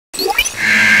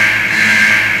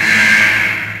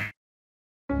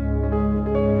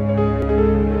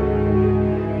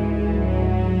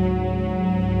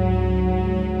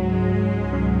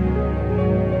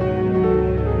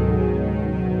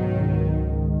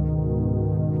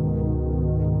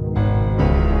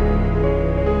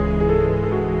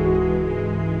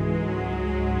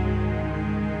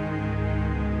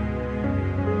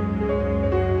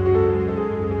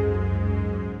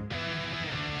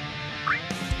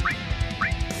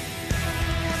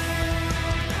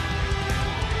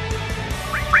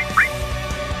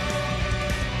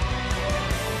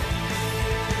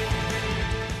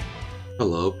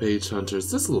Hello, page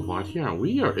hunters. This is Levont here, and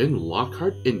we are in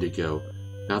Lockheart Indigo.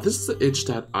 Now, this is an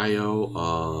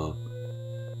itch.io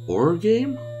horror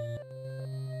game.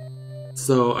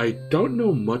 So I don't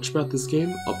know much about this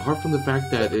game, apart from the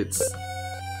fact that it's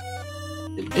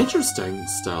an interesting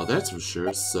style, that's for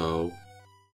sure. So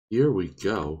here we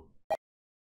go.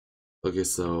 Okay,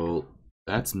 so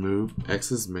that's move.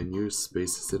 X is menu,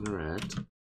 space is interact,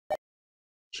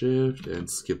 shift, and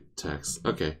skip text.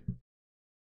 Okay.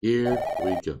 Here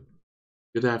we go.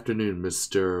 Good afternoon,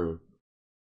 Mr.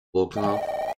 Volkov.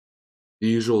 The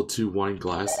usual 2 wine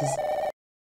glasses.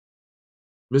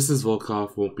 Mrs.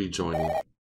 Volkov won't be joining.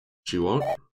 She won't?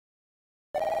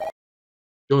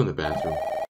 Go in the bathroom.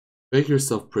 Make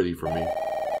yourself pretty for me.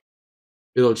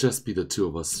 It'll just be the 2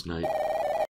 of us tonight.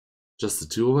 Just the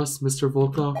 2 of us, Mr.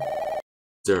 Volkov?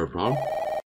 Is there a problem?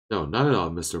 No, not at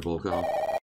all, Mr. Volkov.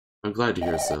 I'm glad to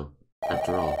hear so.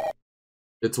 After all,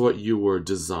 it's what you were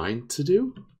designed to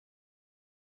do?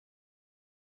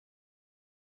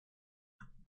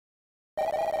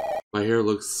 My hair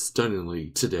looks stunningly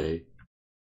today.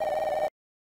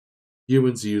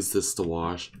 Humans use this to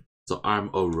wash, so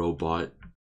I'm a robot.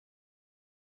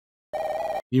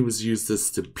 Humans use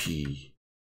this to pee.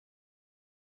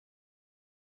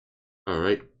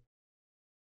 Alright.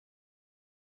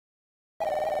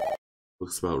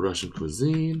 Looks about Russian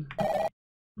cuisine.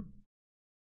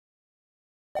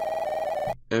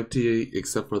 Empty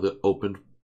except for the open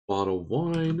bottle of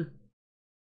wine.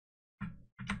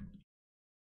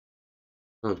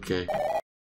 Okay.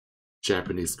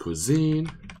 Japanese cuisine.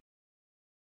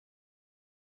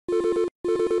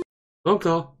 Phone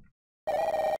call.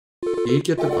 Can you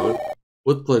get the phone?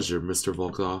 With pleasure, Mr.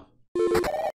 Volkov.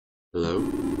 Hello?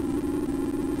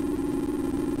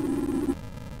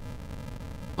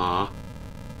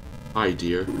 Hi,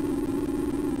 dear.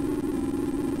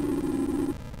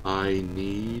 I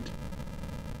need...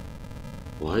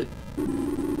 what?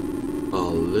 A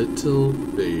little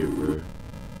favor.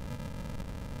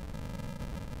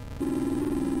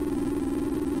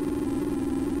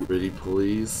 Pretty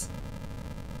please?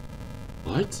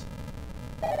 What?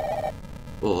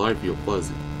 Well, I feel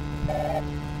fuzzy.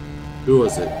 Who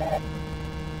was it?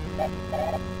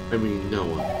 I mean, no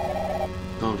one.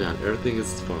 Calm down, everything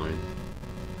is fine.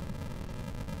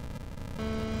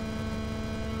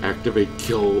 Activate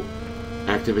kill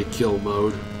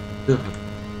mode.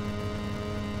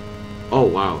 Oh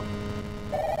wow.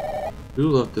 Who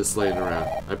left this laying around?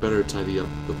 I better tidy up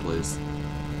the place.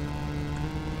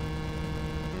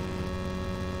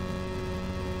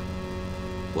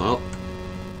 Well.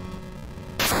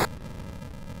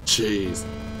 Jeez.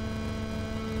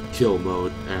 Kill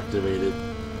mode activated.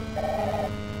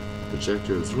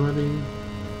 Projector is running.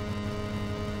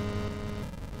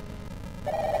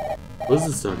 What is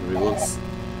this talking about? It looks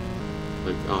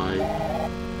like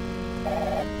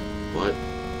what?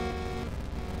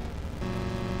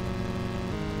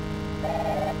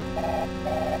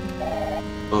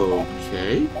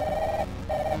 Okay.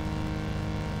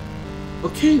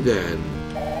 Okay then.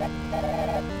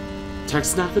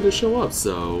 Tech's not gonna show up,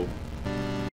 so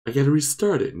I gotta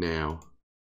restart it now.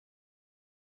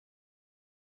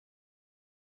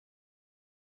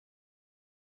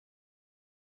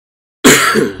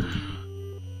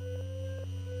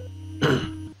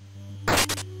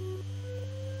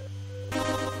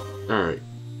 Alright.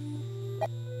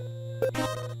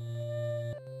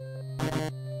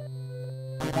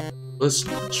 Let's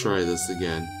try this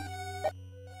again.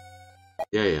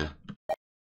 Yeah.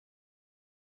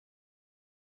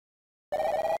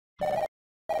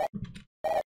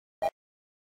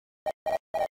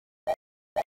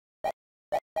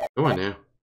 Come on now.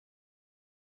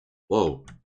 Whoa.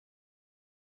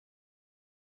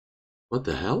 What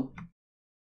the hell?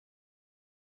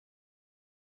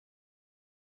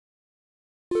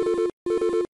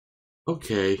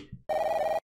 Okay.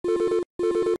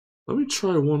 Let me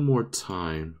try one more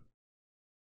time.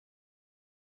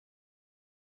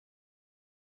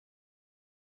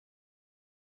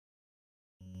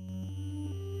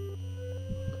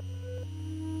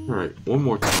 Alright, one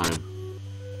more time.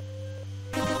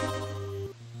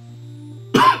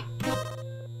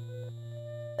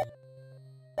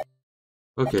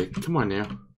 Okay, come on now.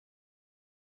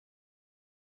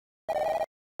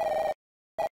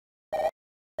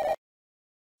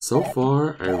 So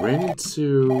far, I ran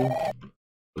into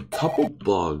a couple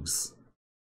bugs.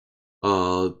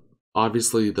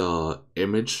 Obviously the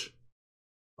image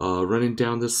running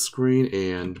down the screen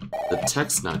and the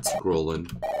text not scrolling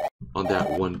on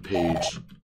that one page.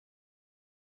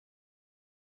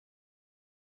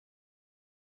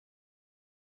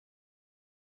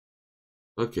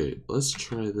 Okay, let's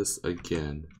try this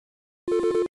again.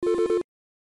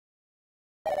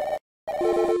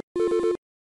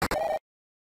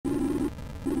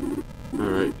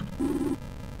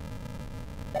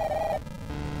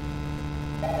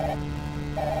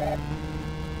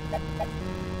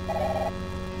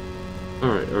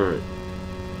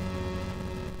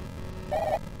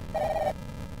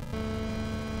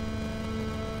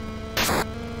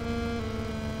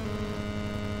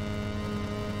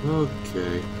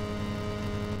 Okay.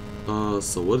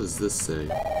 So what does this say?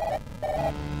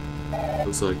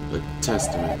 Looks like a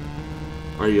testament.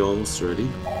 Are you almost ready?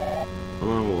 I'm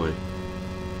on my way.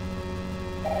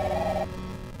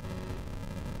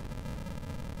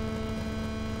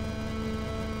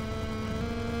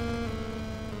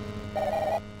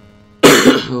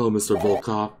 Hello, Mr.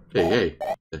 Volkov. Hey.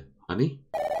 Honey?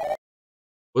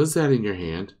 What is that in your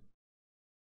hand?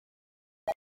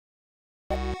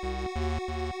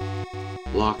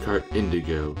 Lockheart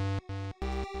Indigo.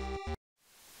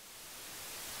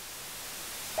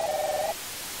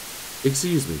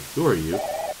 Excuse me, who are you?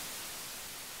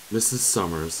 Mrs.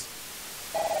 Summers.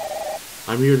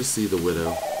 I'm here to see the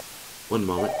widow. One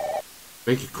moment.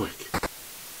 Make it quick.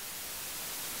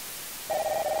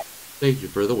 Thank you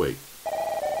for the wait.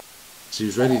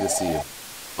 She's ready to see you.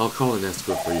 I'll call an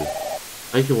escort for you.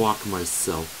 I can walk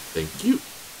myself. Thank you.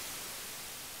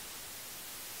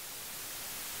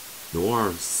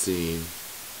 Noir scene.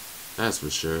 That's for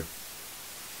sure.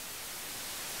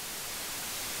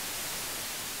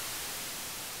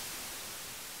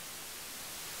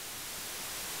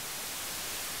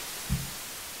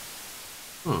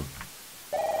 Huh.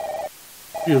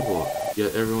 Beautiful,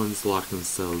 yet everyone's locked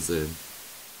themselves in.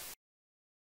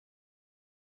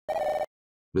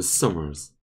 Miss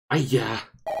Summers. Yeah.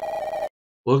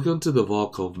 Welcome to the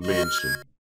Volkov Mansion.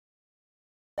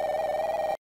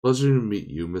 Pleasure to meet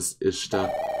you, Miss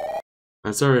Ishta.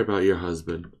 I'm sorry about your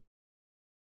husband.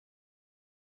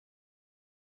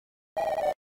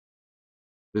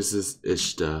 Mrs.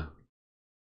 Ishta.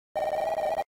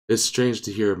 It's strange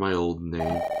to hear my old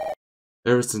name.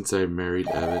 Ever since I married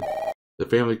Evan, the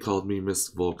family called me Miss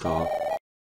Volkov.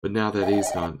 But now that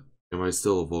he's gone, am I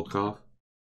still a Volkov?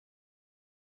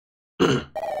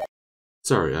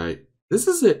 Sorry, this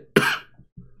is it.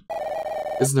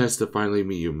 It's nice to finally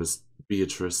meet you, Miss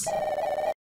Beatrice.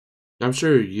 I'm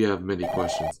sure you have many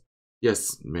questions.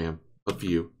 Yes, ma'am. A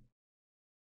few.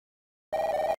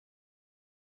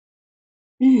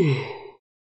 Where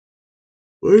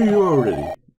are you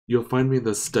already? You'll find me in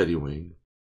the study wing.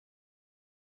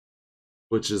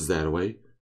 Which is that way?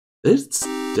 It's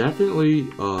definitely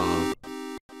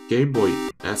Gameboy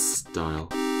S style.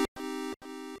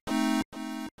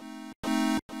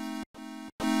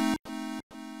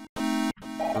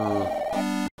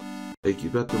 Hey, you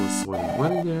bet them was swinging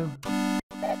money now.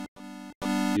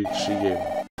 She gave.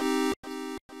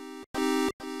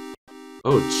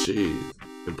 Oh, jeez.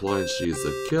 Implying she's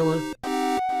a killer.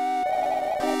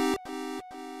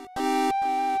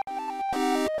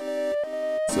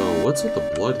 So, what's with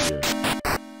the blood here?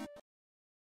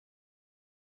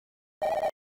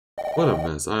 What a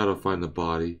mess. I gotta find the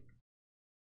body.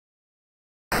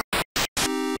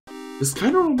 This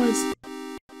kind of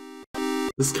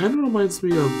reminds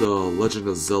me of the Legend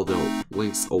of Zelda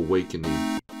Link's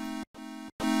Awakening.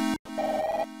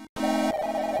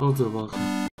 Oh, the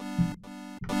welcome.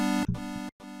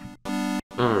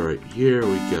 Alright, here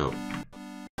we go.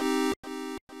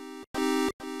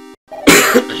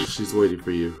 She's waiting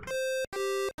for you.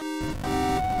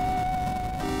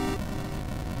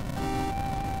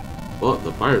 Well,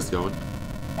 the fire's going.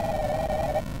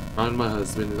 Found my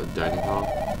husband in the dining hall.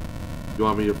 You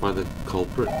want me to find the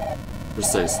culprit?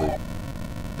 Precisely.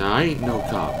 Now, I ain't no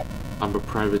cop. I'm a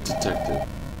private detective.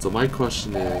 So my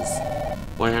question is,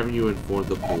 why haven't you informed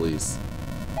the police?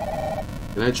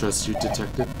 Can I trust you,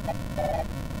 detective?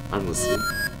 I'm listening.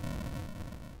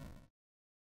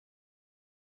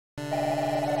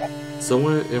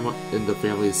 Someone in the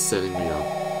family is setting me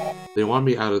up. They want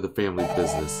me out of the family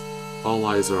business. All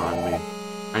eyes are on me.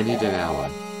 I need an ally.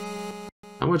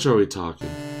 How much are we talking?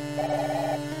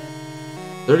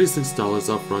 $36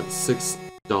 upfront,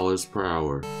 $6 per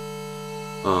hour.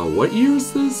 What year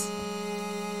is this?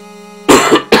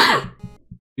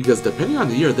 Because depending on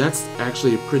the year, that's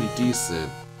actually pretty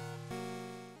decent.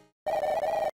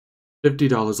 $50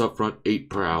 upfront, $8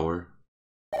 per hour.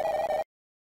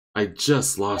 I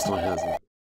just lost my husband.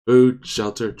 Food,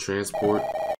 shelter, transport.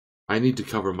 I need to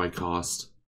cover my cost.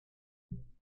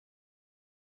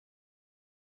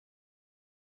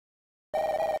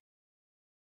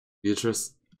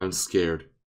 Beatrice, I'm scared.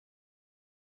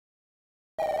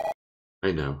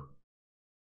 I know.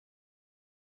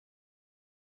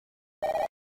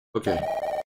 Okay.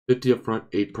 50 up front,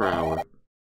 8 per hour.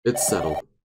 It's settled.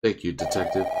 Thank you,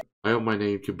 detective. I hope my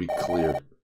name can be cleared.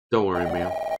 Don't worry,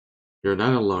 ma'am. You're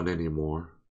not alone anymore.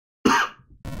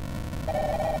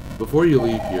 Before you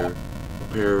leave here,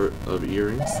 a pair of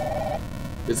earrings.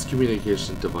 It's a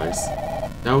communication device.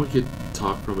 Now we can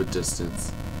talk from a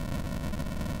distance.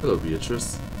 Hello,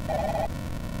 Beatrice.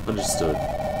 Understood.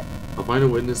 I'll find a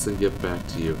witness and get back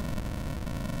to you.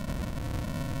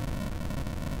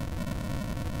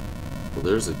 Well,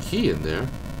 there's a key in there.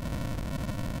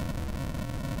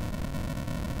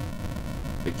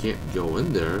 I can't go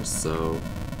in there, so...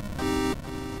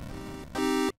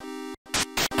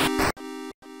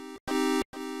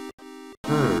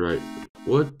 Alright,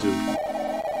 what do...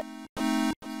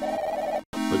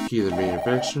 A key to the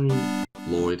manufacturing.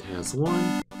 Lloyd has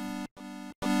one.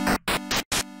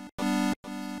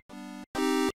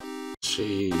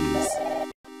 Jeez.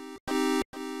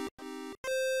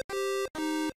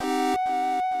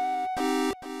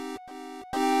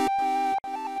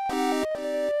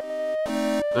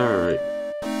 Alright.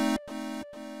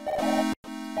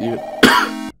 You...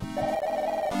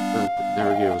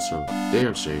 Never gave us wrong.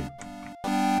 Damn shame.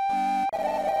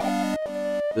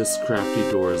 This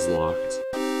crafty door is locked.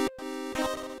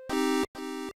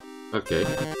 Okay.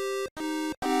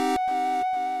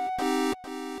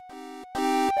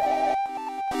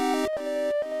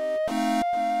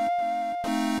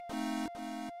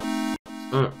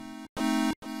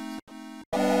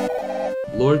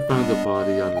 Lloyd found the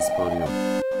body on his podium.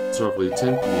 It's roughly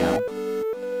 10 p.m.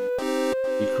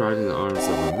 He cried in the arms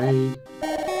of a maid.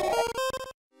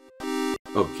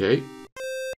 Okay.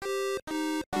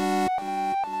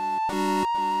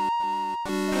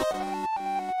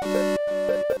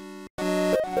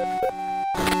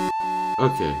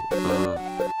 Okay,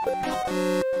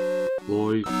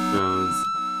 Lloyd found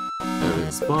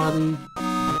Evan's body.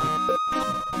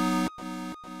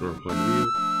 From her point of view.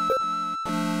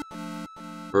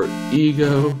 Her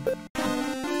ego.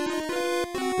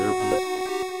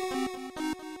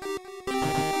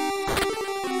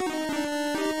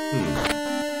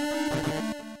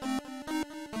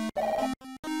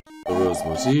 The rose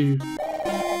motif.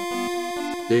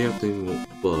 Damn thing won't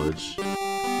budge.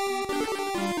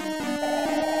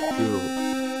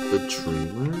 The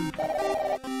dreamer,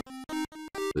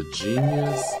 the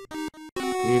genius,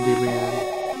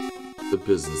 handyman, the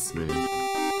businessman.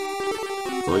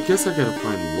 So I guess I gotta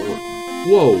find Lloyd.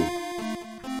 Whoa!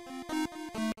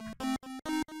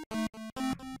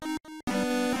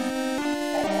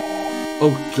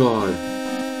 Oh god!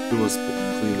 We must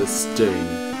clean the stain.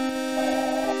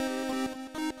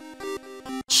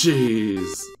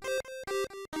 Jeez!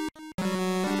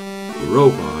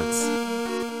 Robots.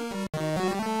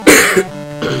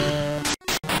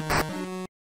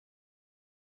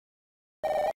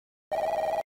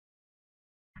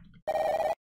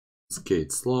 This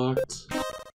gate's locked.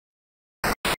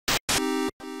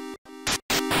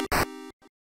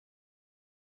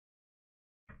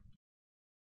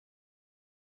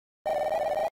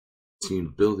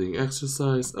 Team building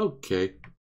exercise. Okay.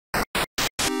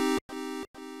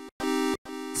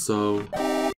 So.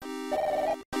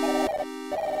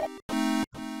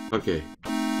 Okay.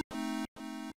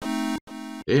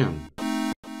 Damn.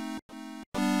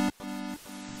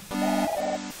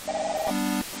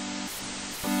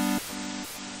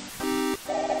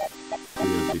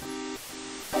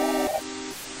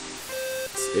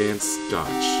 And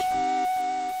scotch.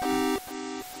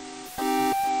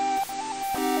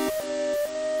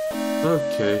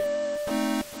 Okay.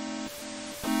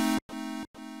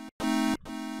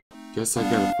 Guess I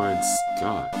gotta find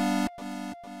Scott.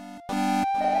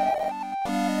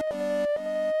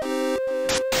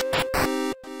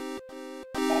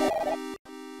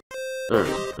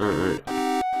 Alright.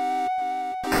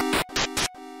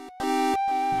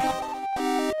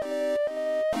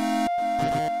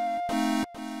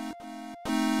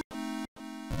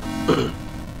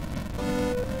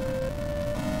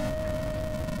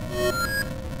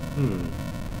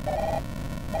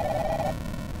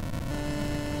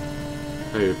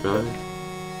 Hey, found it?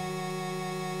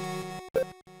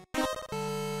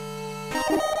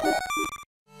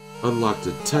 Unlocked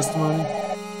a testimony?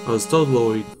 I was told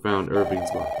Lloyd found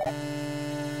Irving's body.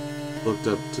 Looked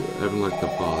up to Evan like the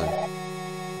father.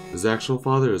 His actual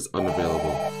father is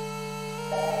unavailable.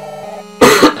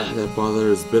 That father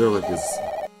is bitter like his...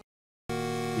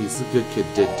 He's a good kid,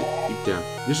 deep down.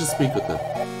 You should speak with him.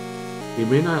 He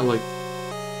may not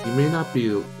be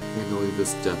handling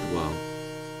this death well.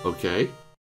 Okay?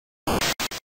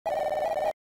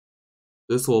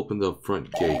 This will open the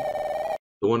front gate.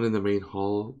 The one in the main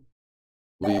hall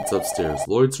leads upstairs.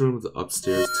 Lloyd's room is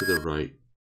upstairs to the right.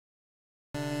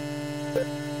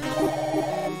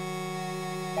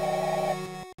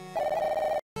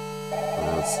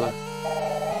 Outside.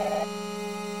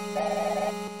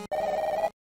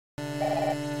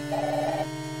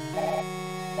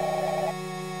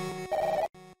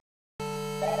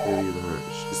 Maybe even her.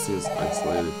 She seems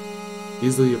isolated.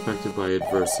 Easily affected by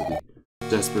adversity.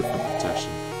 Desperate for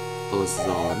protection. All this is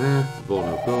all an act.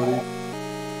 Vulnerability.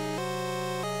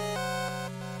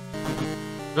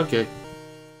 Okay.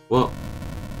 Well,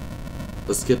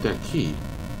 let's get that key.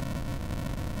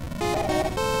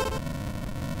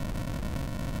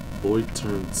 Boy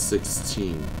turned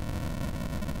 16.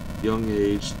 Young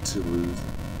age to lose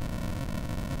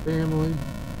family.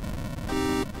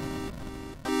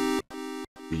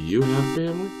 Do you have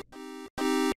family?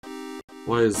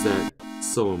 Why is that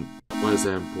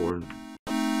important?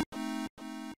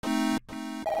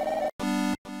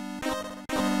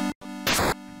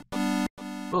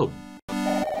 Oh.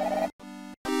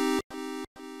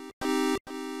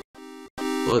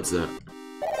 What's that?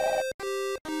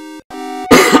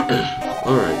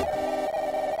 Alright.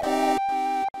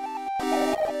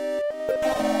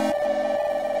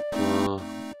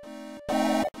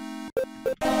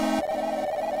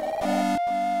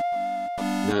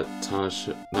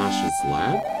 Nasha's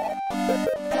lab?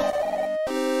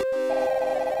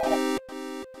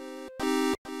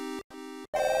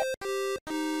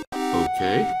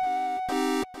 Okay.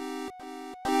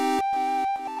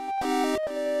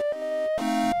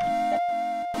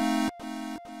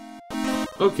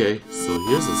 Okay, so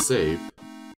here's a save.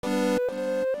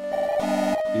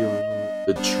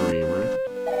 The dreamer.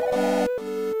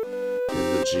 And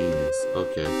the genius.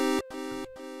 Okay.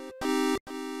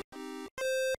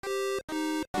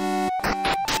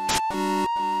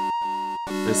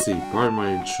 I see, pardon my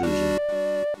intrusion.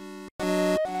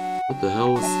 What the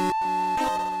hell is...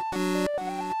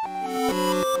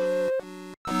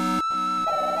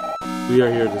 We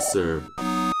are here to serve.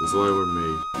 That's why we're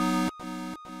made.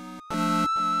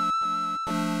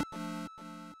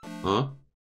 Huh?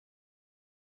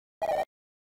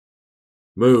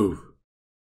 Move!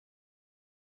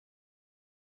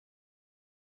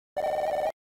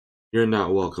 You're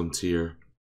not welcome here.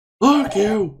 Fuck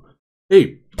you!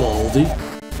 Hey, Baldy!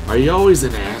 Are you always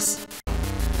an ass?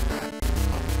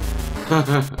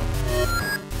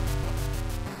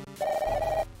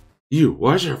 You,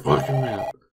 watch your fucking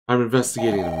mouth. I'm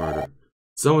investigating a murder.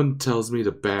 Someone tells me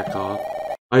to back off.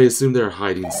 I assume they're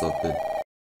hiding something.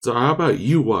 So how about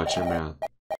you watch your mouth,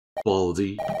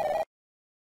 Baldy?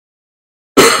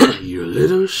 You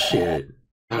little shit.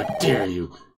 How dare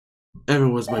you?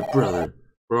 Evan was my brother.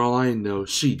 For all I know,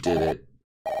 she did it.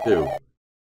 Who?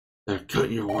 That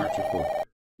cunt you're working for.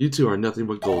 You two are nothing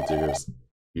but gold diggers.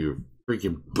 You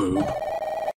freaking boob.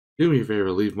 Do me a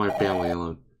favor, leave my family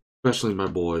alone. Especially my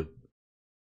boy.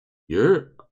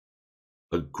 You're...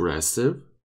 aggressive?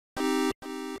 A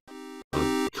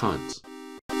cunt.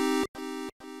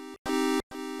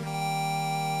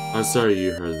 I'm sorry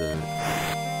you heard that.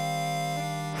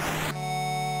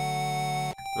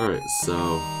 Alright,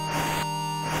 so...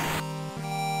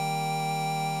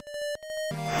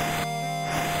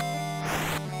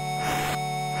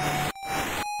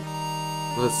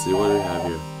 let's see, what do we have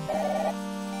here?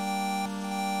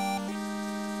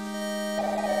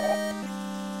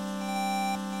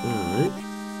 Alright.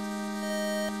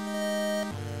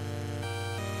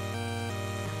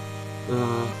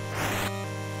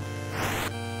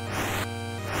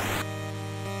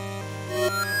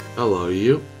 Hello,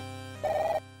 you.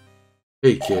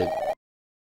 Hey, kid.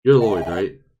 You're Lloyd,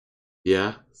 right?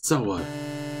 Yeah? So what?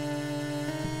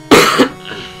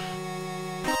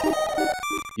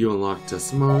 You unlocked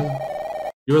testimony?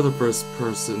 You're the first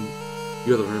person.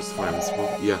 You're the first to find this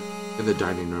one. Yeah, in the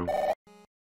dining room.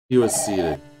 He was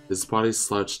seated, his body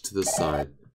slouched to the side,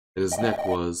 and his neck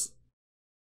was...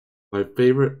 My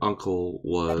favorite uncle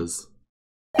was...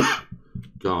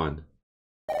 gone.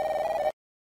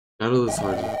 Out of this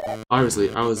hard. Obviously,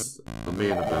 I was a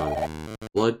man about it.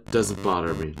 Blood doesn't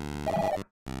bother me.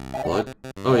 Blood?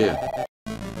 Oh yeah.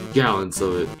 Gallons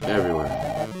of it everywhere.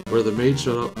 Where the maid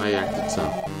showed up, I acted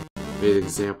tough. Made an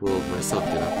example of myself,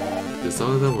 you know. Because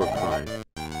some of them were crying.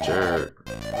 Sure.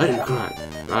 I didn't cry.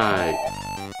 Right.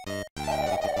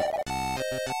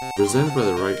 Presented by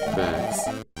the right facts.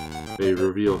 May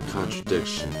reveal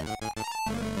contradiction.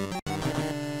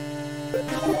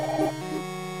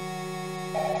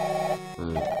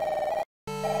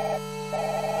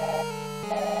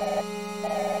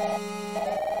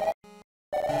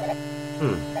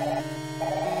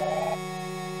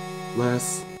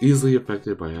 Less easily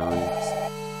affected by values.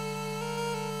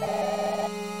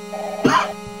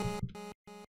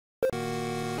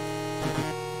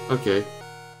 Okay.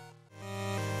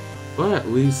 But at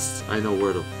least I know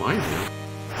where to find him.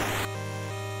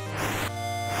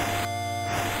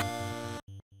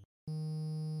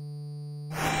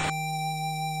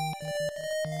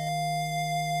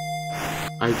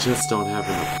 I just don't have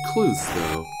enough clues,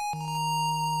 though.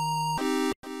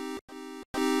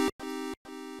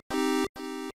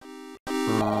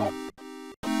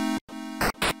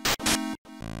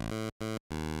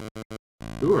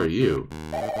 Who are you?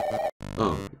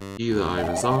 Oh, key to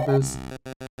Ivan's office.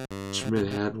 Schmidt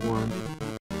had one.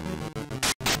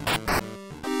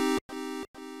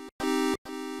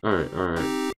 Alright,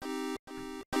 alright.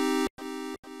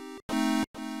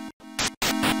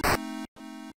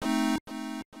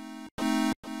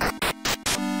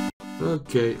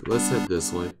 Okay, let's head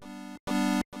this way.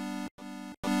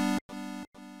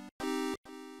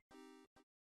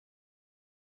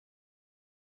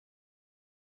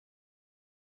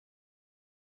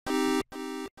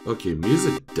 Okay,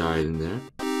 music died in there.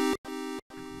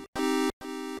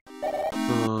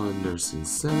 Nursing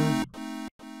center.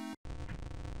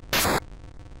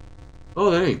 Oh,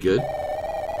 that ain't good.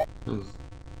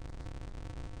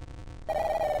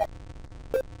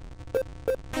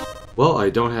 Well, I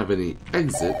don't have any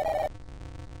exit.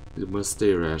 It must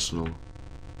stay rational.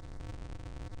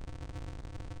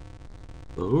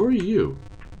 Well, who are you?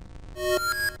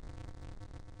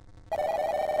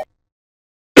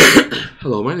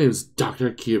 Hello, my name is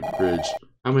Dr. Bridge.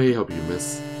 How may I help you,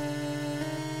 miss?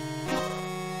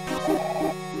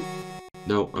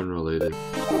 No, unrelated.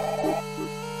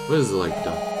 What is it like,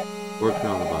 Doc? Working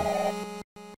on the body.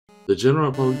 The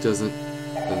general public doesn't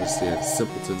understand.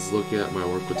 Simpletons look at my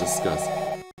work with disgust.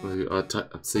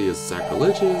 I'd say it's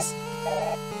sacrilegious.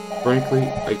 Frankly,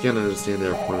 I can't understand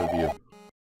their point of view.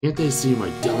 Can't they see my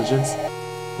diligence?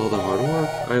 All the hard work,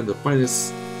 I am the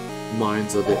finest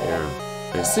minds of the era.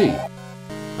 I see.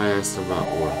 I asked him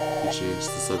about work. He changed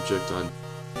the subject on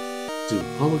to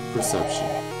public perception.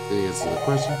 Did he answer the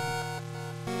question?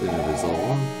 Then it is all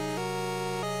wrong.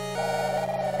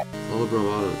 All the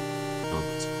bravado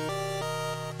competence.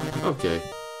 Okay.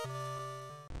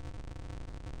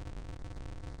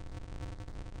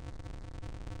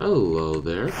 Hello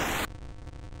there.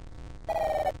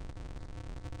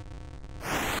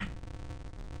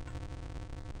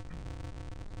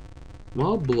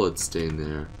 Small blood stain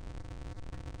there.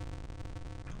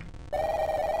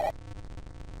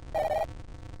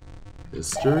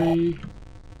 History.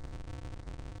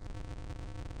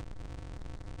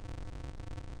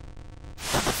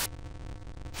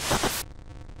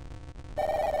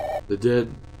 The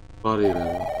dead body of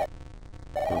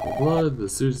the blood, the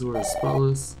suits were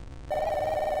spotless.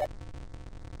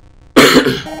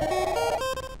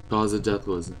 Cause of death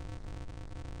was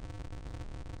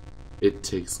it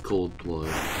takes cold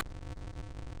blood.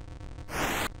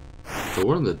 So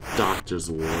we're in the doctor's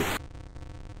ward.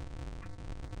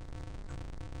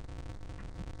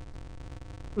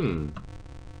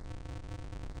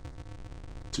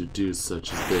 To do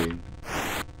such a thing.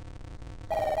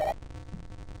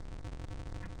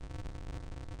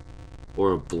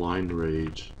 Or a blind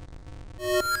rage.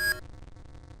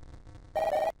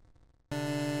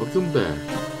 Welcome back.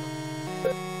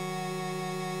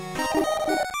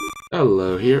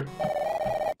 Hello here.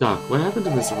 Doc, what happened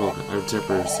to Mr. Vulcan? I'm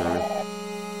temporary, sorry.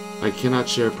 I cannot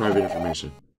share private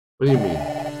information. What do you mean?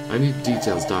 I need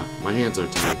details, Doc. My hands are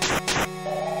tied.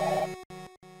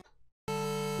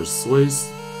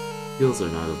 Persuasive skills are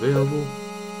not available.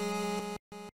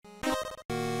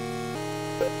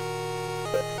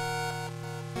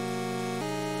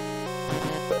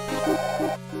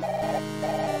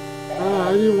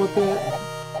 I didn't want that.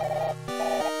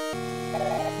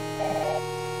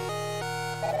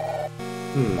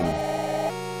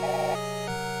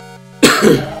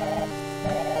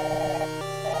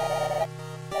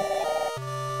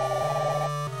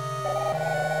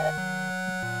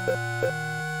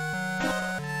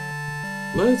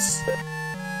 Let's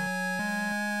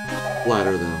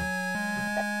flatter them.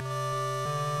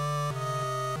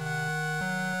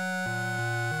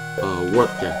 Work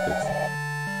ethics.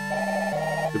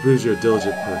 It proves you're a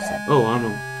diligent person. Oh, I don't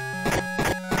know.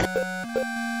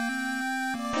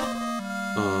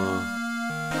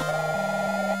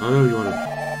 I know you wanna.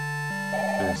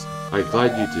 Yes. I'm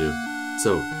glad you do.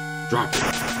 So, drop it.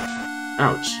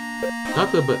 Ouch.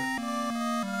 Not the but.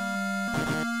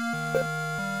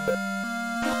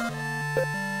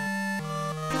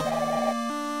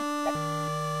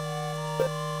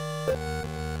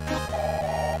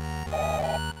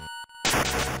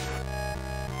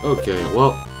 Okay,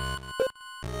 well.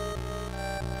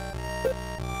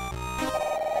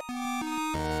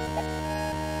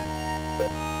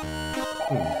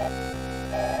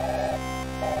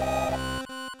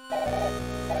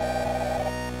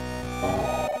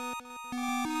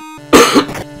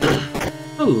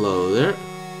 Hello there.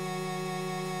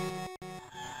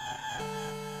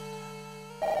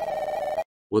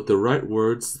 With the right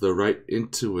words, the right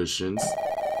intuitions,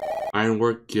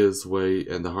 ironwork gives way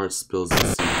and the heart spills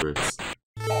its secrets.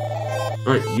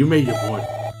 Alright, you made your point.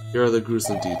 Here are the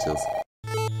gruesome details.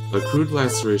 A crude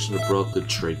laceration above the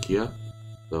trachea.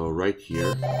 though, right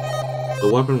here. The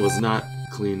weapon was not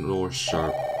clean nor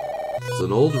sharp. It's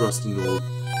an old rusty old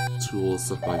tool,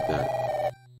 something like that.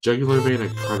 Jugular vein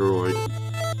and carotid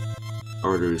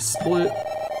artery split.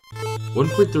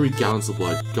 1.3 gallons of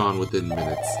blood gone within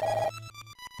minutes.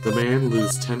 The man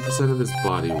loses 10% of his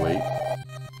body weight,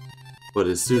 but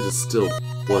his suit is still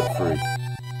blood-free.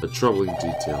 A troubling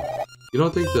detail. You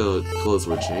don't think the clothes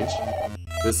were changed?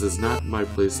 This is not my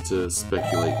place to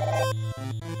speculate.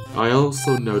 I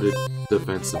also noted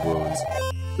defensive wounds,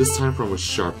 this time from a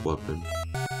sharp weapon.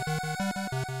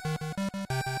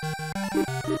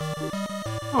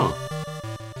 Huh.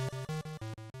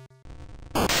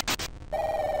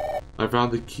 I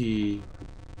found the key.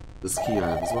 This key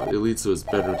on his body. It leads to his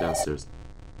bedroom downstairs,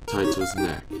 tied to his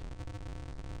neck.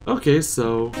 Okay,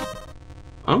 so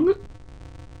I'm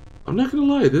not gonna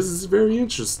lie, this is very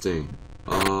interesting.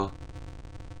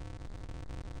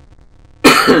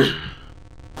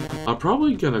 I'm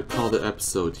probably gonna call the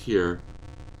episode here.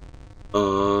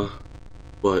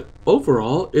 But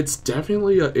overall, it's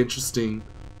definitely an interesting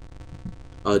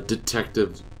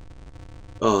detective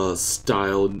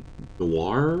style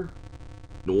noir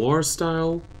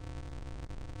style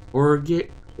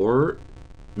horror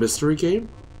mystery game,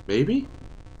 maybe?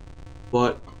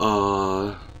 But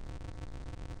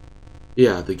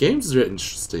yeah, the game's very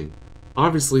interesting.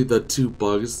 Obviously the two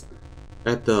bugs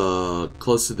at the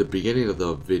close to the beginning of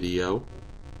the video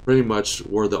pretty much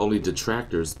were the only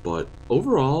detractors, but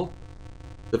overall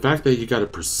the fact that you gotta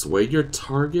persuade your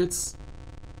targets,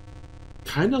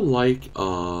 kinda like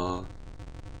I'm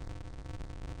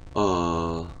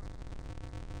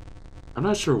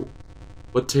not sure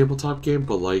what tabletop game,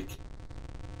 but like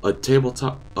a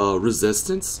tabletop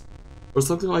Resistance or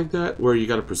something like that, where you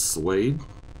gotta persuade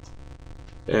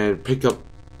and pick up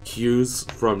cues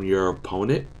from your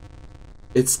opponent.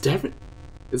 It's definitely,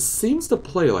 it seems to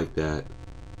play like that.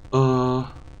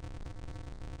 But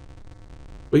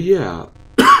yeah,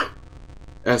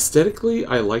 aesthetically,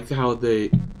 I like how the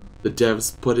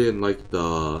devs put in like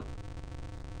the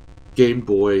Game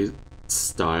Boy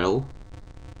style,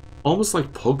 almost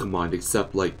like Pokemon,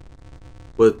 except like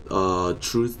with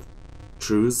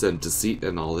truths and deceit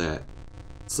and all that.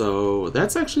 So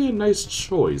that's actually a nice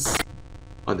choice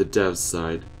on the devs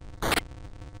side.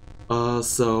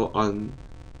 So on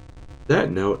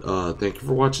that note, thank you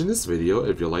for watching this video.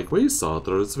 If you like what you saw,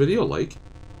 throw this video a like.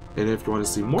 And if you want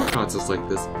to see more content like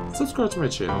this, subscribe to my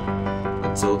channel.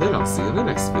 Until then, I'll see you in the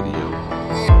next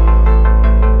video.